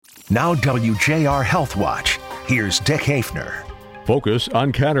Now WJR HealthWatch. Here's Dick Haefner. Focus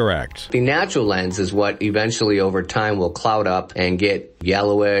on cataracts. The natural lens is what eventually over time will cloud up and get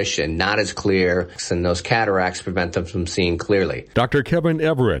yellowish and not as clear, and those cataracts prevent them from seeing clearly. Dr. Kevin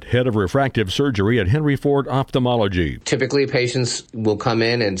Everett, head of refractive surgery at Henry Ford Ophthalmology. Typically, patients will come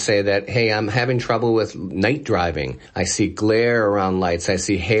in and say that, hey, I'm having trouble with night driving. I see glare around lights. I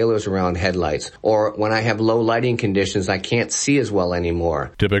see halos around headlights. Or when I have low lighting conditions, I can't see as well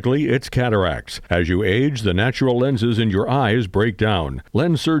anymore. Typically, it's cataracts. As you age, the natural lenses in your eyes break down.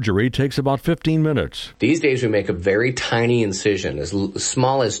 Lens surgery takes about 15 minutes. These days, we make a very tiny incision, as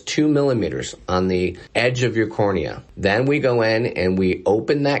small as 2 millimeters on the edge of your cornea. Then we go in and we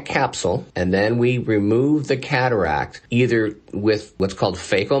open that capsule, and then we remove the cataract, either with what's called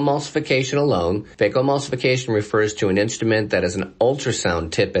phacoemulsification alone. Phacoemulsification refers to an instrument that has an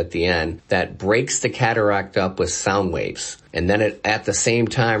ultrasound tip at the end that breaks the cataract up with sound waves. And then it, at the same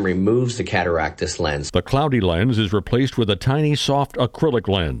time, removes the cataractus lens. The cloudy lens is replaced with a tiny, soft acrylic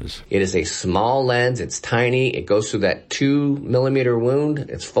lens. It is a small lens. It's tiny. It goes through that 2 millimeter wound.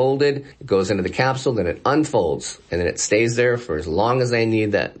 It's folded. It goes into the capsule. Then it unfolds. And then it stays there for as long as they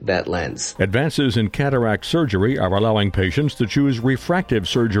need that lens. Advances in cataract surgery are allowing patients to choose refractive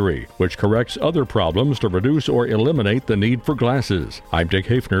surgery, which corrects other problems to reduce or eliminate the need for glasses. I'm Dick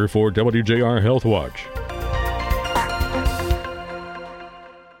Haefner for WJR HealthWatch.